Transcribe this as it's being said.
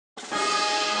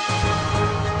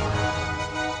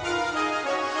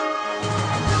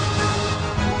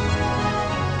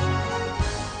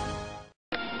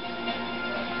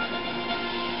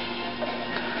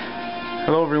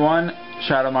everyone,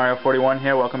 ShadowMario41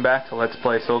 here. Welcome back to Let's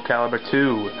Play SoulCalibur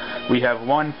 2. We have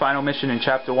one final mission in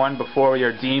Chapter 1 before we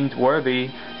are deemed worthy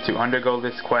to undergo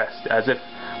this quest, as if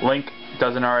Link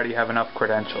doesn't already have enough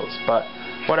credentials. But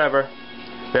whatever,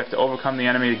 we have to overcome the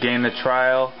enemy to gain the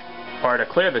trial, or to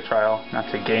clear the trial, not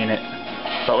to gain it,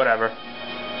 but whatever.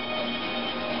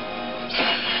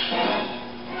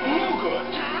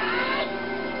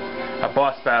 A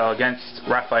boss battle against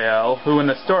Raphael, who in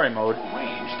the story mode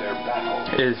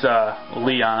is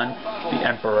Leon, the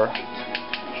Emperor.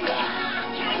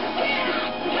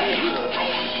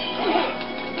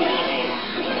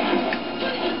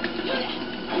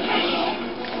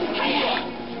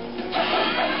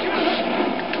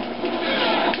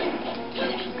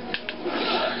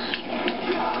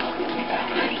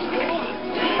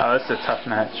 Oh, this is a tough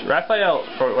match. Raphael,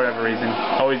 for whatever reason,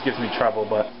 always gives me trouble,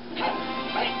 but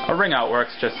a ring out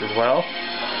works just as well.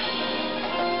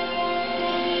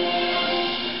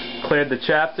 Cleared the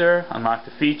chapter, unlocked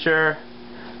the feature.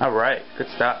 Alright, good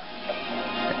stuff.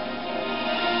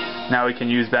 Now we can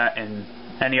use that in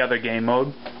any other game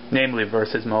mode, namely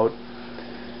versus mode.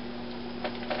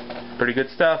 Pretty good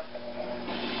stuff.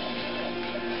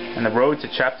 And the road to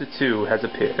chapter 2 has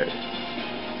appeared.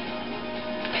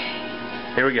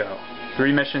 Here we go.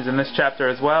 3 missions in this chapter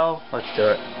as well. Let's do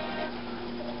it.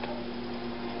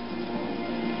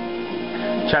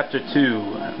 Chapter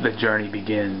 2, the journey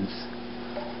begins.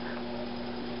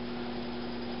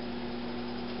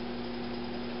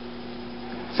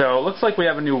 So it looks like we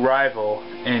have a new rival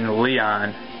in Leon,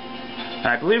 and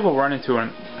I believe we'll run into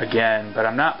him again, but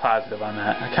I'm not positive on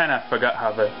that. I kind of forgot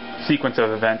how the sequence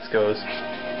of events goes.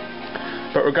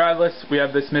 But regardless, we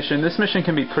have this mission. This mission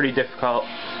can be pretty difficult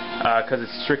because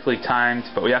it's strictly timed,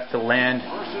 but we have to land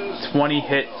 20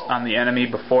 hits on the enemy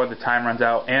before the time runs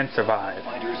out and survive.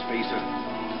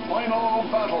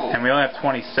 And we only have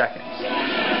 20 seconds.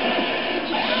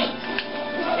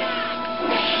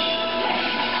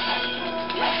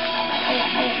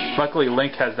 Luckily,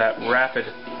 Link has that rapid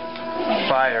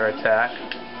fire attack.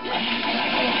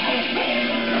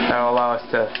 That'll allow us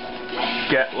to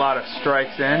get a lot of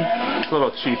strikes in. It's a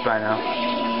little cheap by now.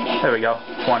 There we go,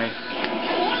 20.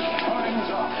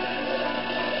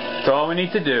 That's all we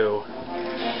need to do.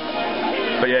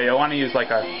 But yeah, you'll want to use like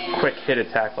a quick hit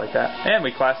attack like that. And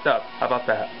we classed up. How about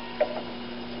that?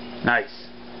 Nice.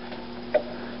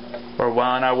 We're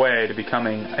well on our way to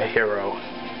becoming a hero.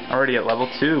 Already at level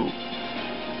 2.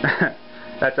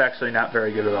 That's actually not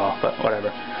very good at all, but whatever.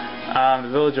 The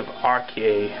village of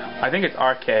Arche. I think it's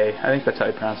Arche. I think that's how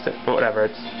you pronounce it. But whatever.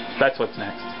 That's what's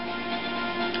next.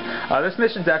 This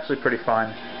mission's actually pretty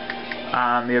fun.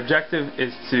 The objective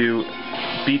is to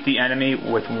beat the enemy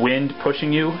with wind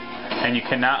pushing you, and you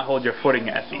cannot hold your footing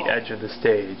at the edge of the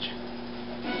stage.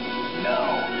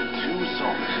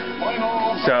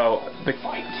 So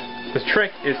the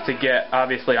trick is to get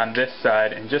obviously on this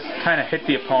side and just kind of hit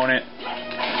the opponent,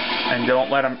 and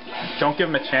don't give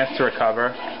him a chance to recover,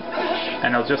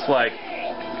 and he'll just like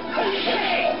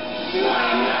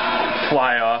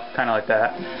fly off, kind of like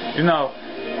that. Even though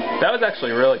that was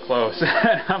actually really close.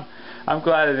 I'm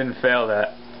glad I didn't fail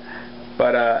that.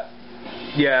 But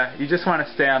yeah, you just want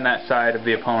to stay on that side of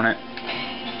the opponent.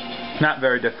 Not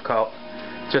very difficult.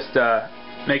 Just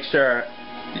make sure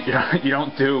you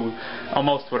don't do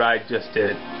almost what I just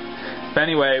did. But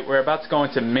anyway, we're about to go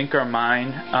into Minkar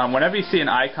Mine. Whenever you see an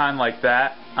icon like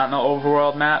that on the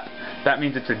overworld map, that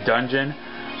means it's a dungeon.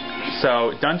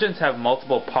 So dungeons have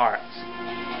multiple parts,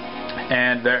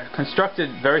 and they're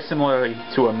constructed very similarly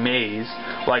to a maze,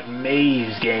 like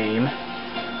Maze Game.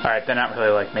 Alright, they're not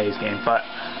really like Maze Game, but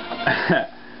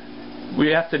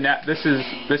we have to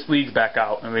this leads back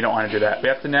out, and we don't want to do that. We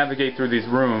have to navigate through these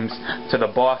rooms to the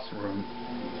boss room.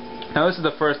 Now this is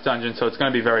the first dungeon, so it's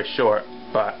going to be very short,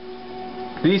 but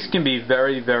these can be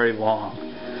very, very long.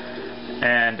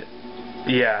 And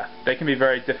yeah, they can be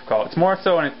very difficult. It's more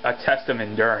so a test of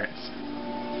endurance.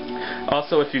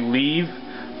 Also, if you leave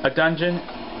a dungeon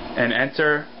and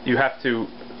enter, you have to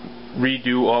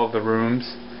redo all of the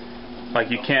rooms. Like,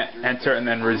 you can't enter and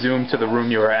then resume to the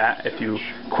room you were at if you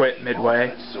quit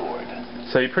midway.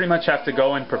 So you pretty much have to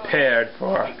go in prepared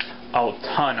for a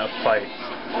ton of fights.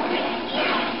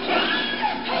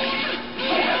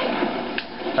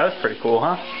 That was pretty cool,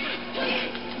 huh?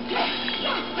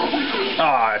 Oh,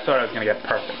 I thought I was going to get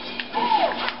perfect.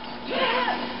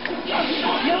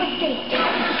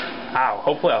 Ow,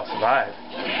 hopefully I'll survive.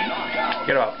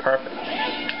 Get about perfect.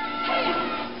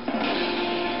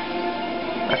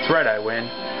 That's right, I win.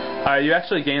 You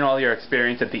actually gain all your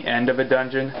experience at the end of a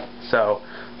dungeon, so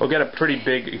we'll get a pretty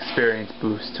big experience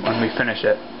boost when we finish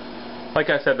it. Like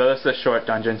I said though, this is a short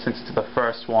dungeon since it's the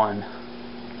first one.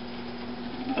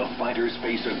 The fighters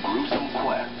face a gruesome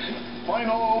quest.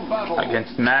 Final battle.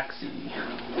 Against Maxi.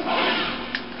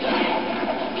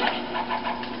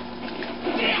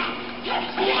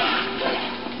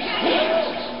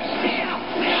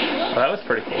 Well, that was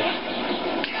pretty cool.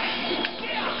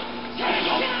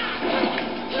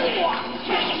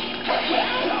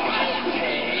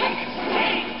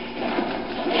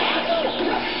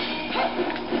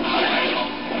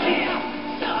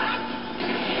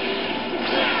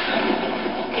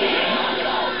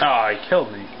 Oh, he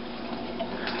killed me.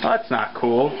 Well, that's not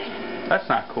cool. That's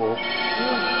not cool.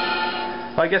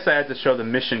 Well, I guess I had to show the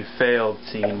mission failed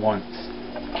scene once.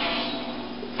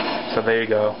 So there you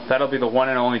go. That'll be the one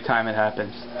and only time it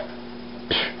happens.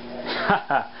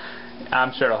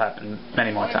 I'm sure it'll happen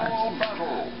many more times.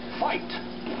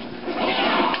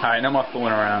 Alright, no more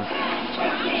fooling around.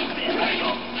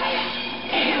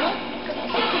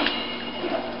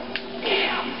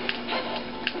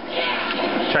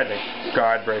 Tried to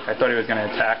guard break. I thought he was going to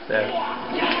attack there.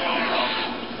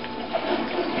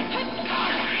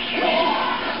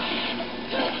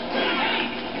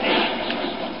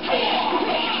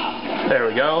 There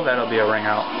we go. That'll be a ring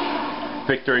out.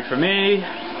 Victory for me.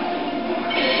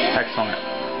 Excellent.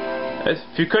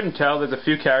 If you couldn't tell, there's a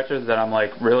few characters that I'm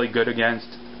like really good against,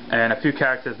 and a few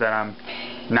characters that I'm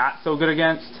not so good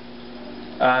against.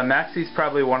 Maxi's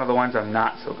probably one of the ones I'm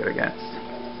not so good against.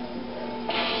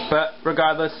 But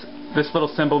regardless, this little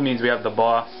symbol means we have the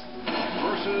boss.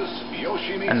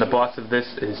 And the boss of this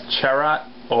is Cherat,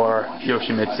 or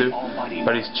Yoshimitsu,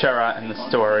 but he's Cherat in the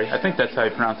story. I think that's how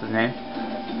you pronounce his name.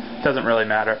 Doesn't really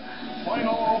matter.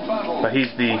 But he's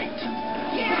the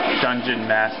dungeon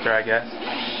master, I guess.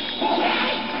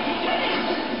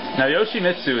 Now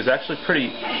Yoshimitsu is actually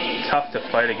pretty tough to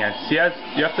fight against. You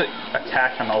have to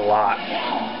attack him a lot.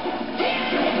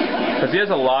 Because he has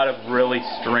a lot of really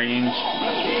strange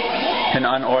and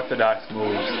unorthodox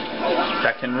moves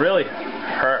that can really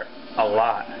hurt a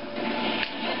lot.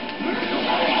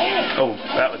 Oh,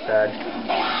 that was bad.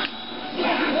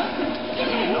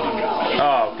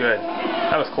 Oh, good.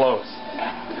 That was close.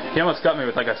 He almost got me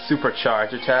with like a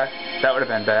supercharge attack. That would have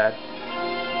been bad.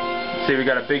 See, we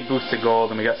got a big boost to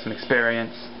gold, and we got some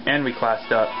experience, and we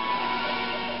classed up.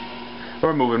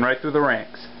 We're moving right through the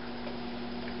ranks.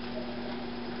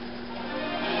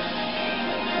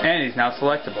 And he's now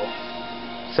selectable.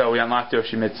 So we unlocked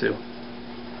Yoshimitsu.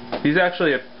 He's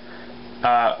actually a...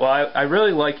 well, I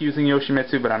really like using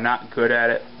Yoshimitsu, but I'm not good at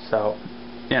it, so,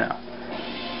 you know.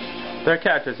 There are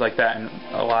characters like that in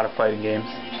a lot of fighting games.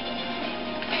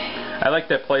 I like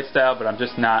their playstyle, but I'm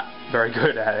just not very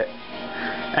good at it.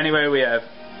 Anyway, we have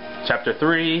Chapter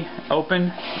 3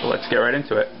 open. Let's get right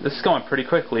into it. This is going pretty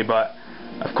quickly, but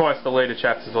of course the later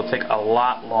chapters will take a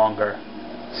lot longer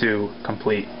to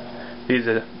complete.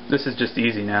 This is just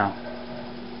easy now.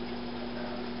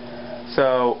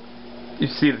 So, you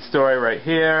see the story right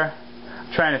here.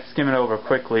 I'm trying to skim it over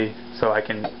quickly so I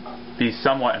can be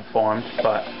somewhat informed,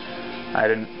 but I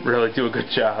didn't really do a good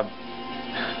job.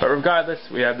 But regardless,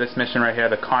 we have this mission right here,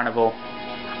 the Carnival.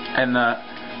 And the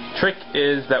trick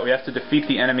is that we have to defeat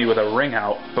the enemy with a ring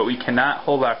out, but we cannot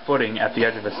hold our footing at the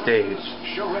edge of a stage.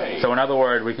 So in other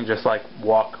words, we can just like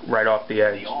walk right off the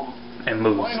edge and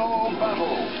lose.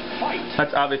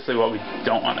 That's obviously what we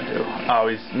don't want to do. Oh,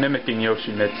 he's mimicking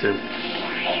Yoshimitsu.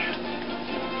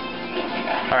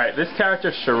 Alright, this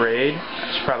character, Charade,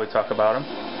 I should probably talk about him.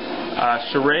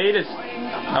 Charade is...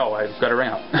 Oh, I've got a ring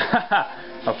out.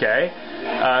 Okay.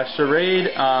 Charade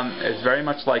is very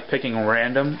much like picking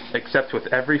random, except with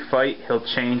every fight, he'll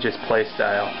change his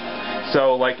playstyle.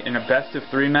 So, like in a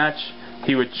best-of-3 match,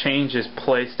 he would change his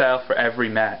playstyle for every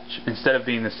match, instead of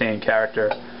being the same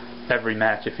character every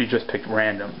match if you just picked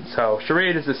random. So,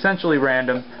 Charade is essentially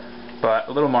random, but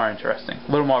a little more interesting,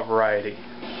 a little more variety.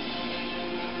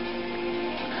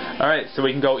 Alright, so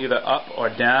we can go either up or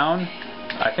down.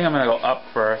 I think I'm going to go up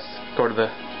first, go to the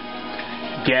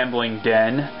gambling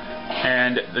den,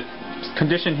 and the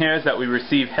condition here is that we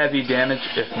receive heavy damage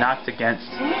if knocked against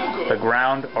the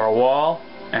ground or a wall,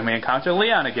 and we encounter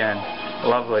Leon again.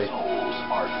 Lovely.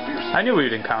 I knew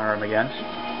we'd encounter him again.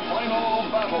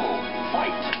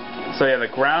 So yeah, the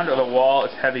ground or the wall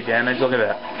is heavy damage. Look at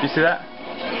that. Do you see that?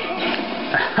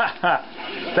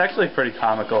 It's actually pretty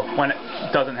comical when it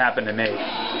doesn't happen to me.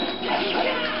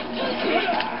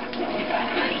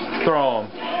 Throw him.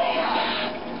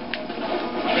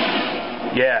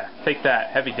 Yeah, take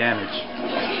that. Heavy damage.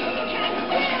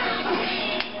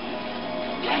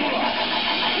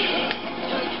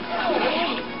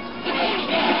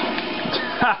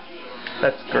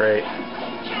 That's great.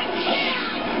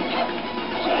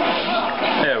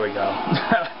 There we go.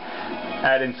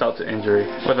 Add insult to injury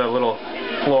with a little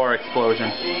floor explosion.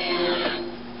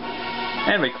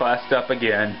 And we classed up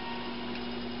again.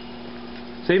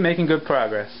 See, making good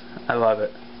progress. I love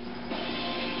it.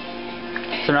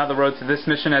 So now the road to this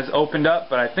mission has opened up,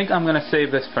 but I think I'm going to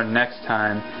save this for next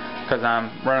time, because I'm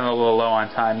running a little low on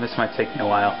time. This might take me a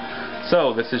while.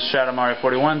 So, this is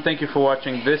ShadowMario41. Thank you for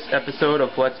watching this episode of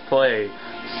Let's Play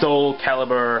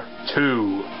SoulCalibur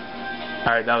 2.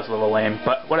 Alright, that was a little lame,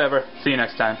 but whatever. See you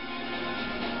next time.